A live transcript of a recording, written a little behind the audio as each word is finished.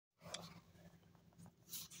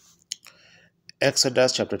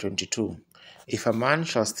Exodus chapter 22. If a man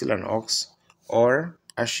shall steal an ox or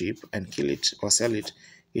a sheep and kill it or sell it,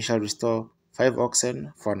 he shall restore 5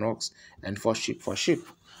 oxen for an ox and 4 sheep for a sheep.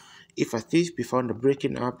 If a thief be found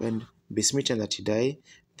breaking up and be smitten that he die,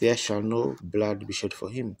 there shall no blood be shed for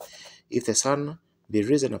him. If the sun be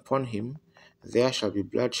risen upon him, there shall be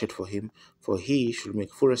blood shed for he should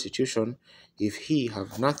make full restitution. If he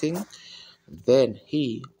have nothing, then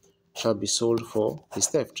he shall be sold for his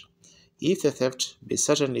theft. If the theft be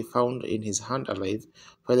certainly found in his hand alive,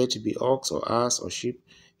 whether it be ox or ass or sheep,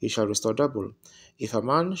 he shall restore double. If a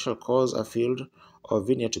man shall cause a field or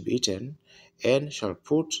vineyard to be eaten, and shall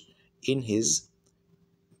put in his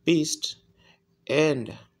beast,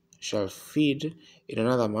 and shall feed in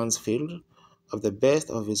another man's field, of the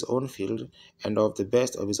best of his own field, and of the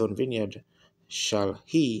best of his own vineyard, shall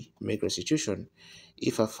he make restitution.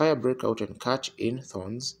 If a fire break out and catch in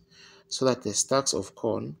thorns, so that the stacks of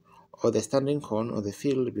corn, or the standing corn of the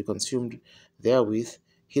field be consumed therewith,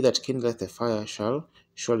 he that kindleth the fire shall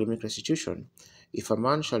surely make restitution. If a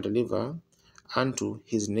man shall deliver unto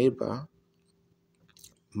his neighbor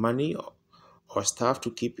money or staff to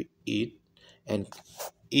keep it, and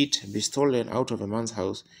it be stolen out of a man's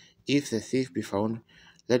house, if the thief be found,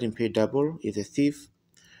 let him pay double. If the thief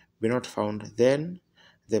be not found, then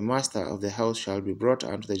the master of the house shall be brought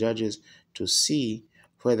unto the judges to see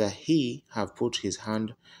whether he have put his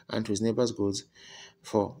hand unto his neighbor's goods.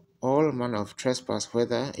 For all manner of trespass,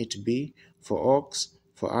 whether it be for ox,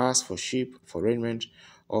 for ass, for sheep, for raiment,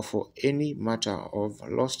 or for any matter of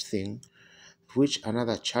lost thing, which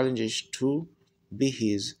another challenges to be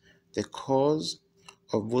his, the cause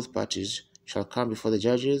of both parties shall come before the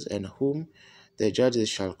judges, and whom the judges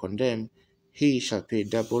shall condemn, he shall pay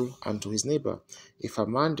double unto his neighbor. If a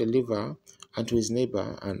man deliver unto his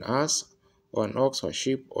neighbor an ass, or an ox, or a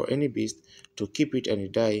sheep, or any beast, to keep it, and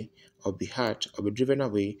it die, or be hurt, or be driven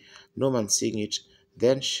away, no man seeing it,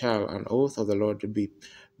 then shall an oath of the Lord be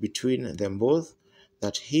between them both,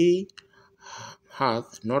 that he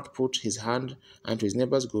hath not put his hand unto his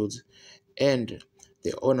neighbor's goods, and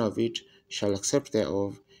the owner of it shall accept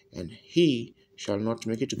thereof, and he shall not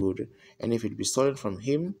make it good. And if it be stolen from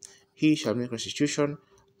him, he shall make restitution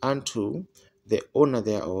unto the owner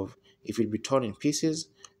thereof. If it be torn in pieces,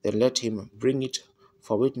 then let him bring it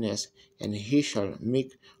for witness, and he shall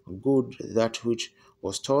make good that which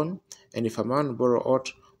was torn. And if a man borrow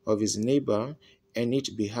aught of his neighbor, and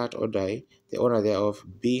it be hurt or die, the owner thereof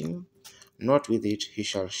being not with it, he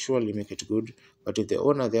shall surely make it good. But if the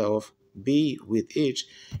owner thereof be with it,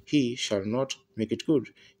 he shall not make it good.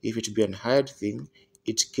 If it be an hired thing,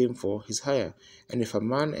 it came for his hire. And if a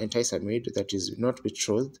man entice a maid that is not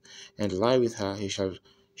betrothed, and lie with her, he shall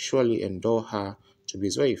surely endow her to be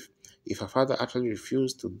his wife. If a father utterly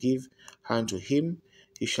refuse to give her unto him,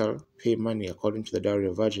 he shall pay money according to the dowry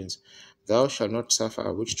of virgins. Thou shalt not suffer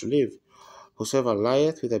a witch to live. Whosoever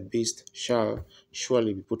lieth with a beast shall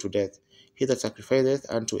surely be put to death. He that sacrificeth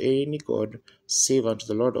unto any god, save unto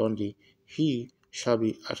the Lord only, he shall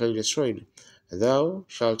be utterly destroyed. Thou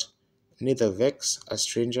shalt neither vex a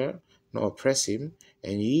stranger, nor oppress him,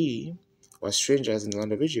 and ye were strangers in the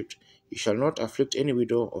land of Egypt. You shall not afflict any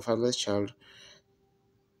widow or fatherless child.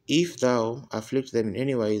 If thou afflict them in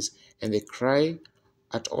any wise, and they cry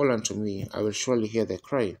at all unto me, I will surely hear their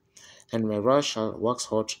cry. And my wrath shall wax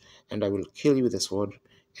hot, and I will kill you with the sword,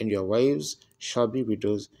 and your wives shall be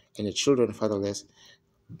widows, and your children fatherless.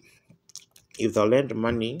 If thou lend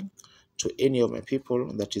money to any of my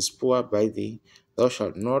people that is poor by thee, thou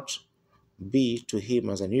shalt not be to him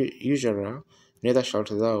as an usurer, neither shalt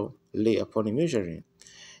thou lay upon him usury.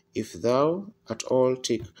 If thou at all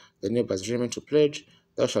take the neighbor's raiment to pledge,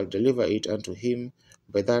 thou shalt deliver it unto him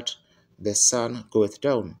by that the sun goeth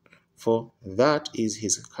down. For that is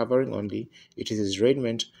his covering only, it is his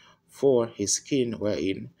raiment for his skin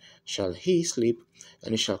wherein shall he sleep.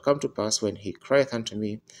 And it shall come to pass when he crieth unto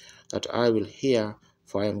me, that I will hear,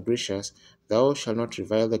 for I am gracious. Thou shalt not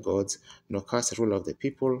revile the gods, nor curse the ruler of the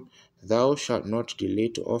people. Thou shalt not delay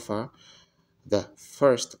to offer the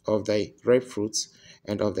first of thy ripe fruits,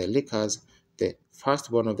 and of thy liquors, the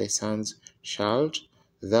firstborn of thy sons, shalt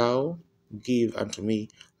thou give unto me.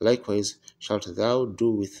 Likewise shalt thou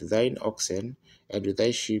do with thine oxen and with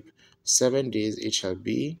thy sheep. 7 days it shall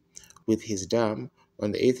be with his dam.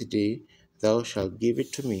 On the 8th day thou shalt give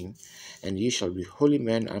it to me, and ye shall be holy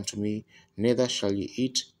men unto me. Neither shall ye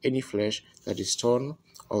eat any flesh that is torn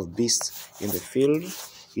of beasts in the field.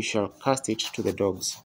 Ye shall cast it to the dogs.